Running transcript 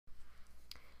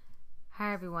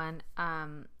Hi everyone.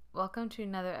 Welcome to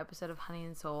another episode of Honey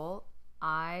and Soul.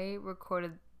 I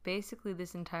recorded basically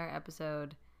this entire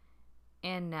episode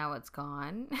and now it's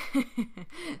gone.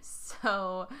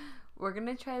 So we're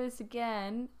gonna try this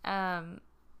again. So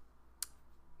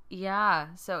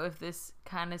if this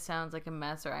kind of sounds like a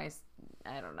mess or I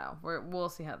don't know. We'll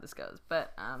see how this goes.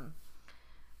 But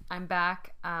I'm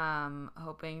back,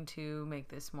 hoping to make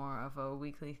this more of a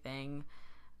weekly thing.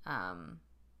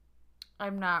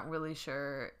 I'm not really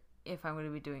sure if I'm going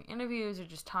to be doing interviews or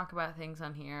just talk about things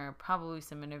on here. Probably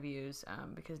some interviews,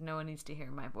 because no one needs to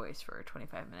hear my voice for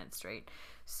 25 minutes straight.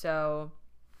 So,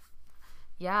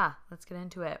 yeah, let's get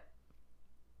into it.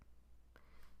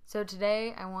 So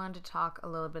today I wanted to talk a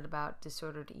little bit about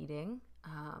disordered eating,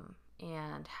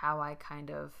 and how I kind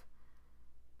of,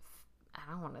 I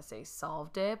don't want to say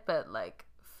solved it, but like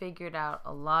figured out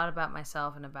a lot about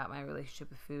myself and about my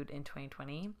relationship with food in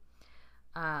 2020.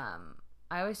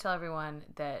 I always tell everyone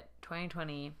that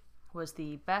 2020 was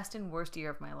the best and worst year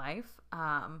of my life,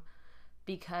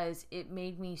 because it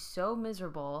made me so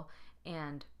miserable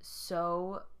and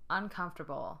so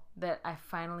uncomfortable that I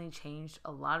finally changed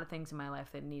a lot of things in my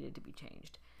life that needed to be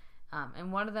changed.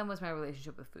 And one of them was my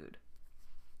relationship with food.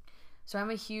 So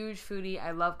I'm a huge foodie.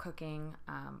 I love cooking.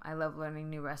 I love learning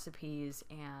new recipes,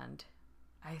 and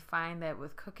I find that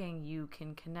with cooking, you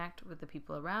can connect with the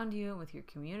people around you, with your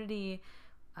community,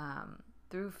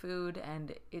 through food,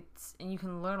 and you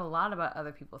can learn a lot about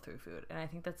other people through food, and I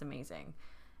think that's amazing.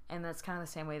 And that's kind of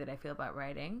the same way that I feel about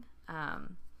writing.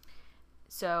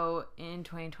 So in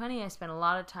 2020, I spent a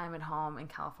lot of time at home in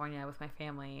California with my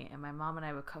family, and my mom and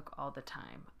I would cook all the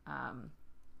time.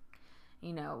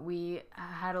 We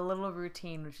had a little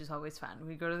routine, which is always fun.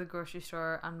 We'd go to the grocery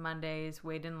store on Mondays,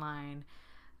 wait in line,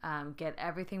 get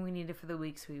everything we needed for the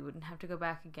week so we wouldn't have to go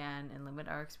back again and limit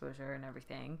our exposure and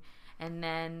everything. And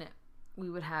then we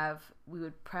would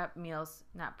prep meals,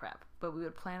 not prep, but we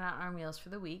would plan out our meals for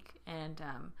the week. And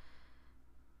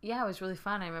it was really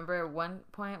fun. I remember at one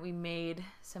point we made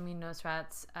Sami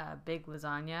Nosrat's big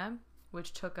lasagna,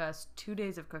 which took us 2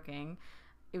 days of cooking.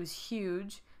 It was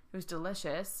huge. It was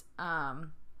delicious. I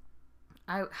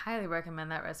highly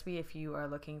recommend that recipe if you are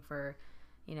looking for,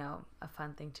 a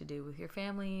fun thing to do with your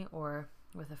family or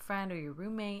with a friend or your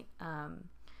roommate.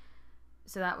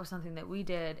 So that was something that we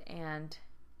did. And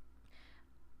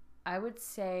I would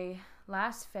say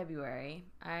last February,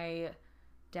 I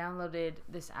downloaded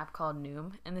this app called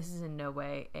Noom, and this is in no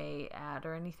way a ad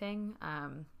or anything.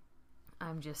 I'm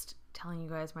just telling you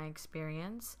guys my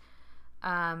experience.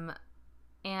 And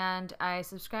I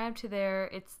subscribed to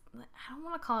I don't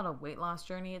want to call it a weight loss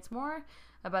journey. It's more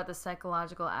about the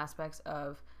psychological aspects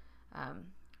of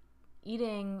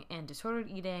eating and disordered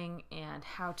eating, and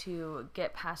how to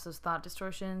get past those thought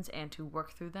distortions and to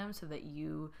work through them so that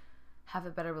you have a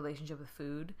better relationship with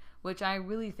food, which I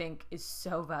really think is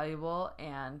so valuable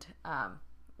and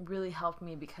really helped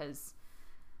me, because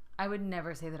I would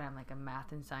never say that I'm like a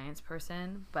math and science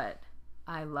person, but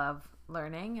I love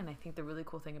learning. And I think the really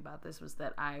cool thing about this was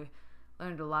that I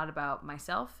learned a lot about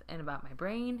myself and about my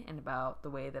brain and about the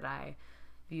way that I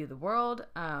view the world.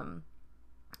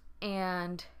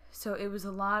 And so it was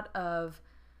a lot of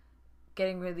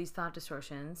getting rid of these thought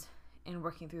distortions and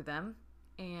working through them.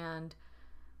 And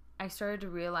I started to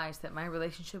realize that my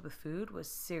relationship with food was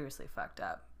seriously fucked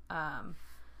up.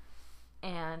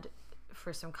 And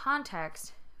for some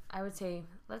context, I would say,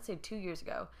 let's say 2 years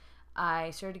ago, I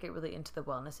started to get really into the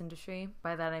wellness industry.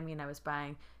 By that I mean I was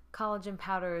buying collagen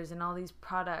powders and all these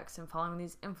products and following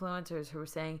these influencers who were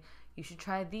saying, you should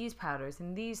try these powders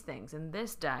and these things and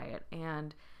this diet.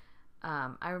 And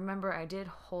I remember I did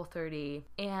Whole30,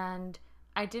 and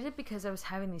I did it because I was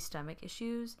having these stomach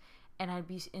issues, and I'd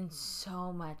be in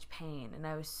so much pain, and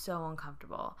I was so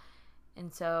uncomfortable.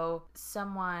 And so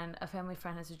a family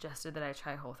friend had suggested that I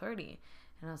try Whole30.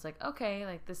 And I was like, okay,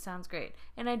 like this sounds great.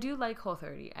 And I do like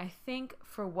Whole30. I think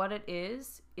for what it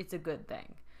is, it's a good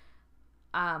thing.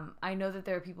 I know that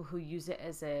there are people who use it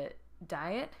as a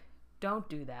diet. Don't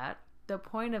do that. The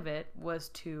point of it was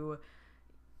to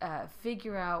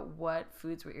figure out what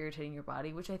foods were irritating your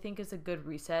body, which I think is a good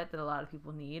reset that a lot of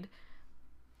people need.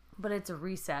 But it's a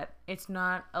reset. It's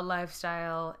not a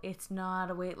lifestyle. It's not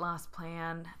a weight loss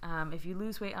plan. If you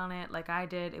lose weight on it, like I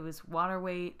did, it was water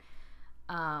weight.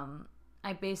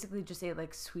 I basically just ate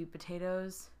like sweet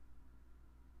potatoes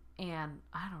and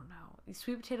I don't know,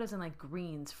 sweet potatoes and like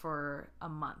greens for a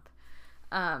month.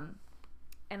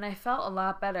 And I felt a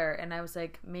lot better, and I was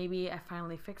like, maybe I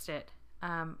finally fixed it.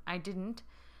 I didn't.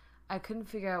 I couldn't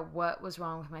figure out what was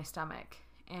wrong with my stomach,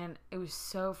 and it was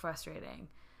so frustrating.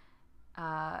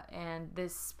 And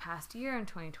this past year in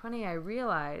 2020, I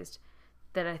realized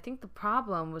that I think the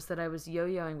problem was that I was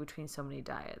yo-yoing between so many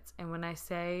diets. And when I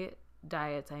say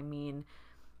diets, I mean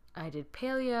I did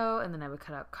paleo, and then I would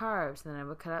cut out carbs, and then I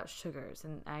would cut out sugars,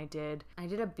 and I did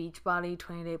a Beachbody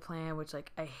 20-day plan, which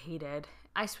like I hated.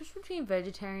 I switched between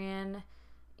vegetarian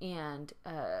and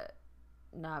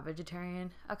not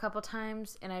vegetarian a couple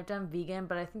times, and I've done vegan,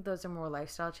 but I think those are more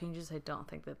lifestyle changes. I don't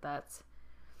think that that's,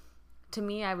 to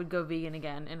me, I would go vegan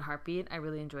again in a heartbeat. I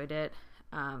really enjoyed it,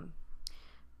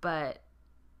 but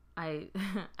I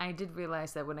I did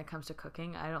realize that when it comes to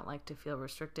cooking, I don't like to feel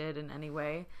restricted in any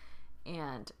way,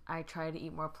 and I try to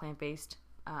eat more plant-based,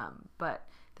 but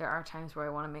there are times where I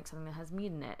want to make something that has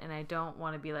meat in it, and I don't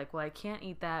want to be like, well, I can't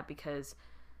eat that because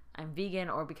I'm vegan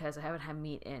or because I haven't had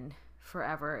meat in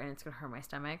forever and it's gonna hurt my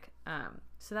stomach.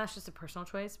 So that's just a personal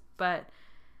choice, but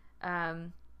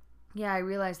yeah, I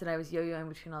realized that I was yo-yoing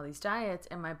between all these diets,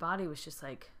 and my body was just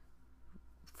like,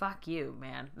 fuck you,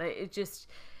 man.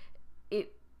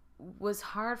 It was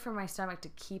hard for my stomach to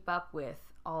keep up with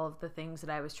all of the things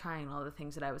that I was trying, all the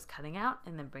things that I was cutting out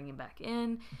and then bringing back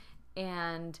in.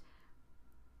 And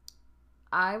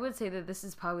I would say that this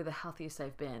is probably the healthiest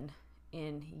I've been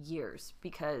in years,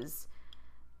 because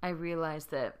I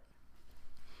realized that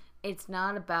it's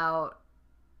not about,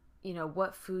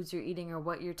 what foods you're eating or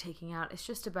what you're taking out. It's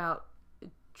just about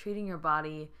treating your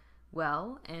body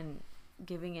well and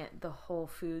giving it the whole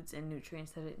foods and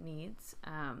nutrients that it needs.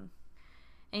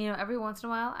 And every once in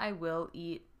a while I will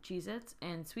eat Cheez-Its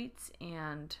and sweets,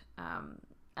 and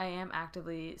I am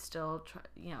actively still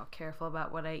careful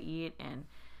about what I eat, and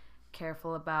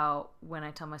careful about when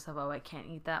I tell myself, oh, I can't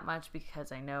eat that much,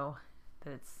 because I know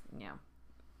that it's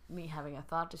me having a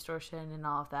thought distortion and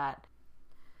all of that.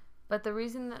 But the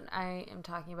reason that I am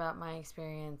talking about my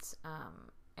experience,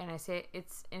 and I say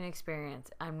it's an experience,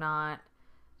 I'm not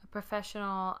a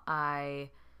professional. I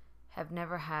have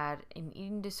never had an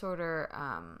eating disorder.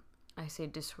 I say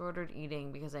disordered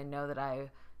eating because I know that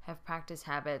I have practiced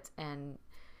habits and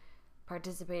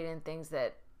participated in things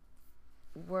that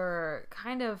were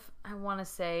kind of, I want to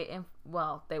say,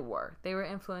 they were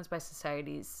influenced by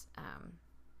society's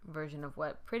version of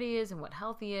what pretty is and what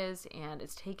healthy is, and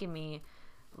it's taken me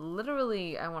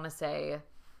literally, I want to say,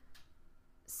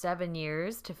 7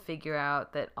 years to figure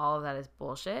out that all of that is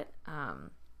bullshit.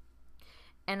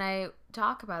 And I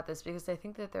talk about this because I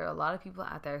think that there are a lot of people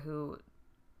out there who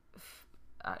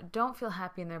don't feel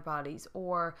happy in their bodies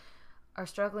or are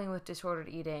struggling with disordered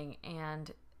eating. And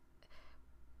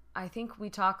I think we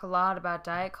talk a lot about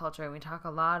diet culture, and we talk a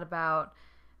lot about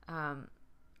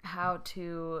how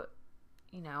to,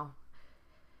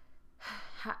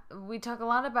 we talk a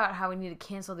lot about how we need to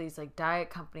cancel these like diet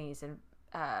companies and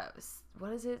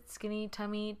what is it, skinny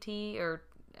tummy tea or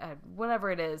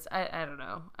whatever it is. I don't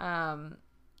know.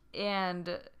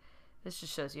 And this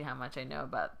just shows you how much I know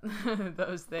about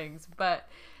those things. But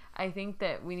I think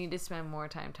that we need to spend more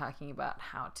time talking about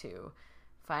how to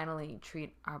finally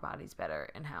treat our bodies better,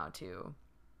 and how to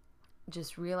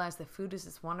just realize that food is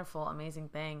this wonderful, amazing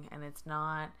thing, and it's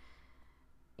not,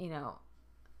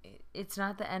 it's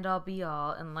not the end all be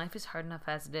all, and life is hard enough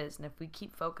as it is. And if we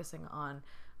keep focusing on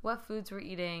what foods we're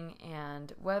eating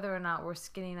and whether or not we're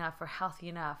skinny enough or healthy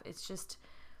enough, it's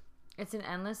an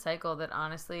endless cycle that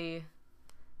honestly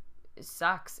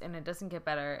sucks, and it doesn't get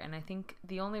better. And I think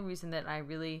the only reason that I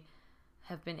really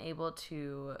have been able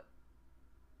to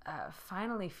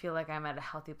finally feel like I'm at a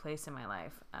healthy place in my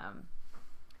life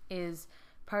is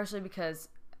partially because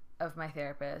of my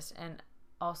therapist, and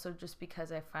also just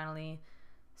because I finally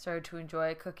started to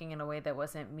enjoy cooking in a way that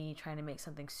wasn't me trying to make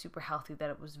something super healthy, that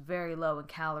it was very low in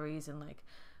calories and like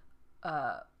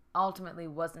ultimately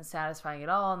wasn't satisfying at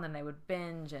all, and then I would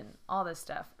binge and all this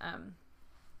stuff.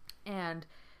 And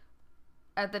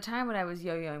at the time when I was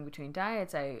yo-yoing between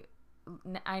diets,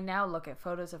 I now look at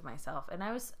photos of myself, and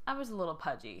I was a little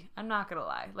pudgy. I'm not gonna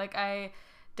lie. Like, I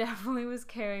definitely was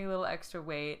carrying a little extra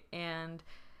weight, and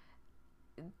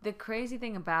the crazy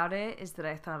thing about it is that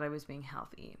I thought I was being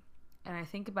healthy. And I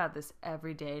think about this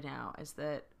every day now, is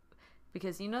that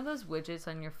because those widgets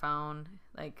on your phone,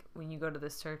 like when you go to the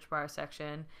search bar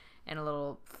section and a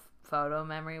little photo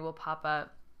memory will pop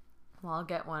up. Well, I'll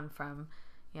get one from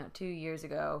 2 years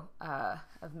ago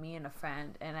of me and a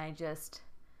friend, and I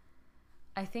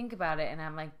think about it and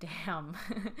I'm like, damn,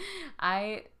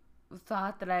 I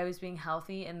thought that I was being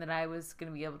healthy and that I was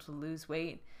going to be able to lose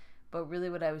weight, but really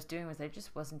what I was doing was I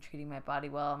just wasn't treating my body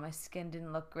well. My skin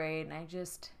didn't look great, and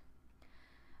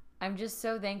I'm just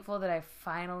so thankful that I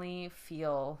finally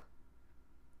feel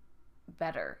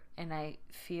better, and I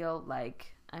feel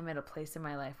like I'm at a place in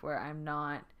my life where I'm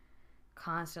not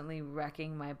constantly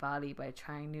wrecking my body by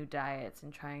trying new diets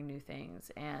and trying new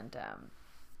things. And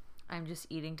I'm just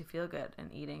eating to feel good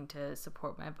and eating to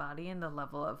support my body and the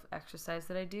level of exercise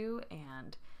that I do.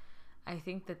 And I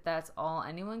think that that's all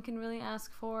anyone can really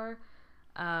ask for,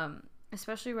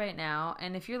 especially right now.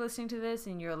 And if you're listening to this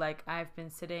and you're like, I've been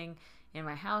sitting in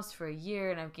my house for a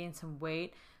year and I've gained some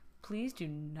weight, please do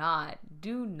not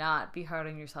be hard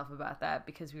on yourself about that,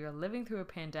 because we are living through a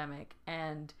pandemic.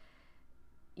 And,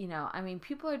 you know, I mean,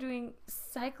 people are doing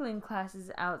cycling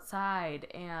classes outside,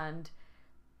 and,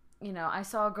 you know, I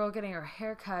saw a girl getting her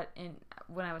hair cut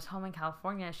when I was home in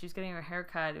California. She was getting her hair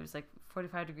cut. It was like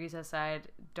 45 degrees outside,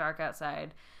 dark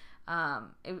outside.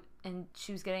 And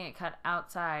she was getting it cut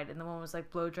outside, and the woman was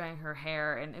like blow drying her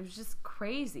hair, and it was just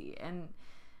crazy. And,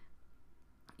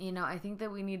 you know, I think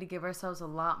that we need to give ourselves a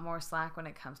lot more slack when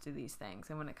it comes to these things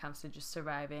and when it comes to just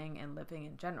surviving and living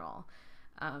in general.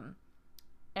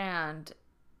 And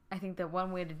I think that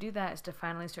one way to do that is to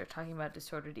finally start talking about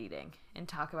disordered eating and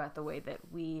talk about the way that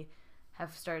we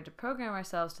have started to program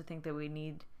ourselves to think that we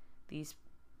need these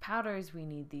powders, we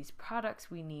need these products,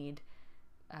 we need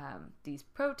these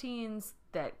proteins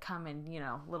that come in, you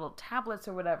know, little tablets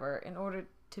or whatever in order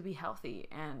to be healthy.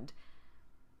 And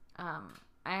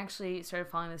I actually started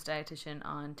following this dietitian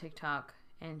on TikTok,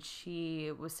 and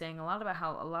she was saying a lot about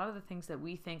how a lot of the things that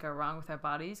we think are wrong with our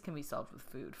bodies can be solved with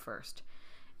food first.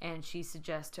 And she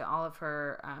suggests to all of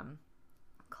her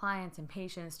clients and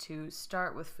patients to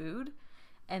start with food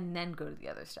and then go to the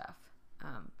other stuff.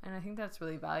 And I think that's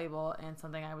really valuable and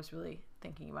something I was really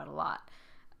thinking about a lot.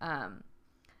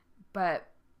 But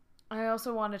I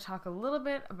also want to talk a little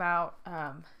bit about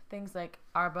things like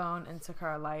Arbonne and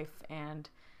Sakara Life and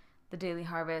the Daily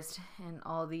Harvest and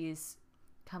all these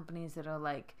companies that are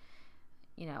like,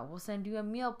 you know, we'll send you a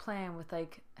meal plan with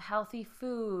like healthy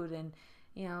food, and,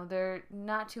 you know, they're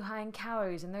not too high in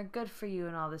calories and they're good for you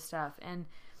and all this stuff. And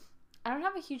I don't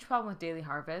have a huge problem with Daily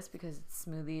Harvest because it's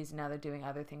smoothies and now they're doing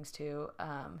other things too.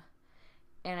 And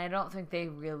I don't think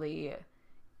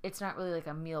it's not really like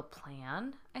a meal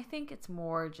plan. I think it's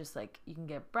more just like you can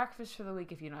get breakfast for the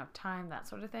week if you don't have time, that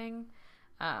sort of thing.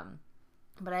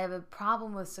 But I have a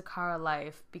problem with Sakara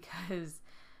Life because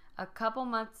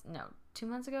 2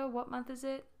 months ago, what month is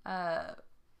it?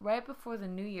 Right before the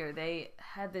new year, they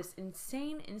had this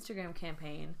insane Instagram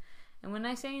campaign. And when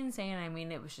I say insane, I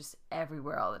mean it was just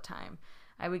everywhere all the time.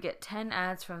 I would get 10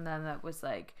 ads from them that was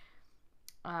like,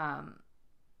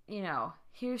 you know,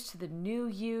 here's to the new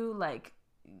you, like,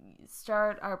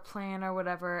 start our plan or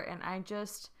whatever. And I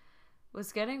just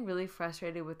was getting really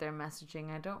frustrated with their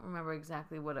messaging. I don't remember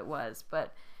exactly what it was,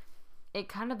 but it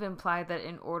kind of implied that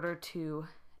in order to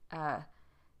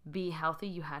be healthy,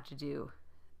 you had to do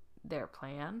their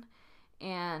plan.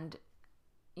 And,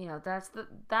 you know, that's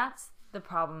the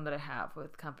problem that I have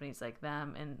with companies like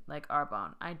them and like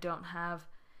Arbonne. I don't have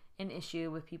an issue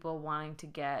with people wanting to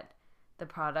get the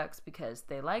products because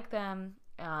they like them,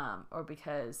 or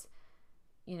because,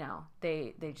 you know,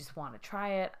 they just want to try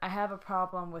it. I have a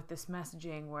problem with this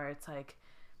messaging where it's like,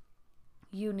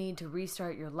 you need to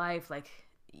restart your life. Like,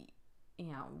 you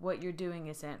know, what you're doing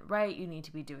isn't right. You need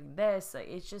to be doing this. Like,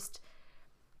 it's just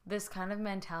this kind of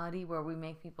mentality where we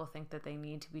make people think that they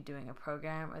need to be doing a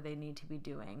program, or they need to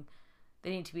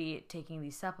be taking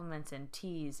these supplements and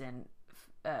teas and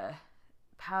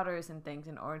powders and things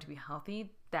in order to be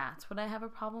healthy. That's what I have a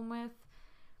problem with.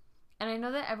 And I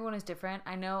know that everyone is different.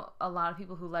 I know a lot of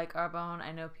people who like Arbonne.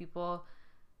 I know people,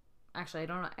 actually, I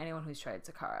don't know anyone who's tried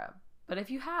Sakara. But if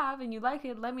you have and you like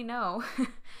it, let me know.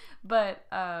 But,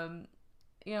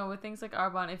 you know, with things like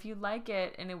Arbonne, if you like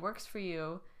it and it works for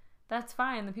you, that's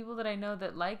fine. The people that I know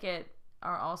that like it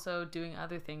are also doing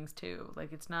other things too.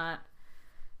 Like, it's not,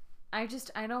 I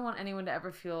don't want anyone to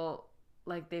ever feel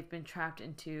like they've been trapped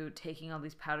into taking all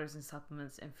these powders and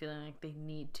supplements and feeling like they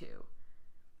need to.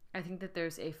 I think that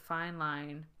there's a fine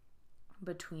line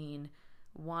between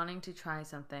wanting to try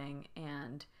something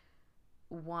and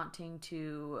wanting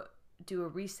to do a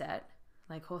reset,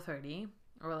 like Whole30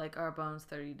 or like Arbonne's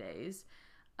 30 days,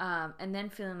 and then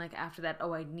feeling like after that,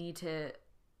 oh, I need to,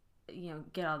 you know,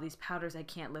 get all these powders. I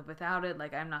can't live without it.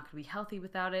 Like, I'm not going to be healthy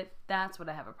without it. That's what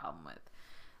I have a problem with.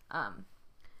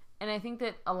 And I think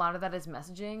that a lot of that is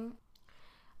messaging.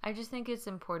 I just think it's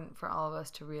important for all of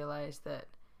us to realize that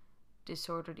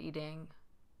disordered eating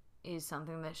is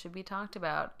something that should be talked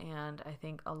about. And I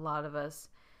think a lot of us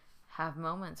have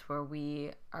moments where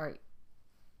we are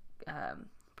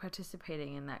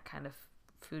participating in that kind of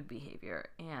food behavior.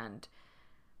 And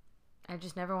I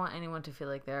just never want anyone to feel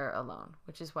like they're alone,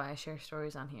 which is why I share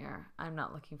stories on here. I'm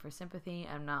not looking for sympathy.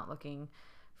 I'm not looking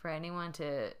for anyone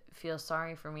to feel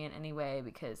sorry for me in any way,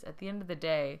 because at the end of the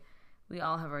day, we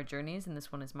all have our journeys, and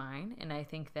this one is mine. And I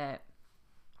think that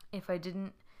if I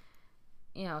didn't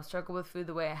struggle with food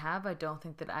the way I have, I don't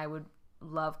think that I would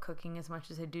love cooking as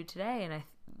much as I do today. And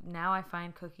now I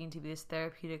find cooking to be this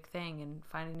therapeutic thing, and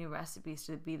finding new recipes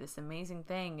to be this amazing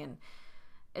thing. And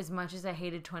as much as I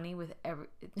hated 2020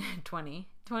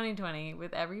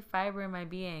 with every fiber in my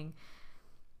being,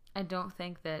 I don't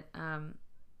think that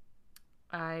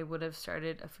I would have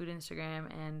started a food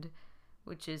Instagram,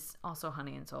 which is also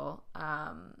Honey and Soul,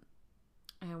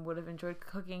 and would have enjoyed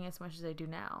cooking as much as I do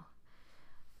now.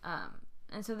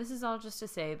 And so this is all just to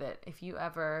say that if you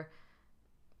ever,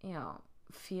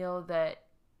 feel that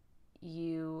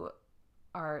you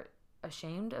are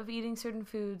ashamed of eating certain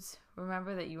foods,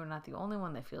 remember that you are not the only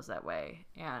one that feels that way.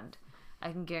 And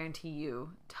I can guarantee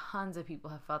you tons of people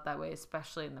have felt that way,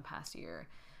 especially in the past year.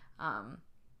 And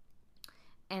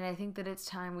I think that it's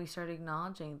time we start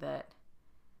acknowledging that,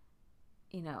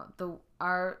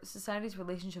 our society's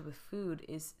relationship with food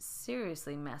is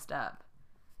seriously messed up.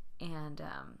 And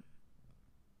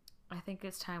I think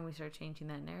it's time we start changing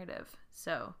that narrative.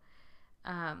 So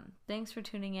thanks for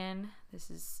tuning in.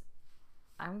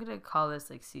 I'm going to call this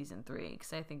like season 3,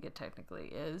 because I think it technically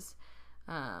is.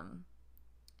 And,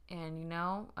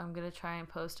 I'm going to try and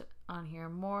post on here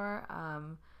more.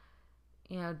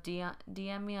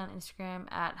 DM me on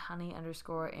Instagram at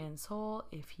honey_and_soul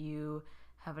if you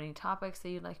have any topics that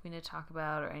you'd like me to talk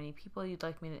about, or any people you'd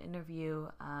like me to interview.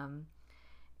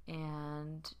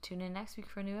 And tune in next week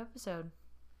for a new episode.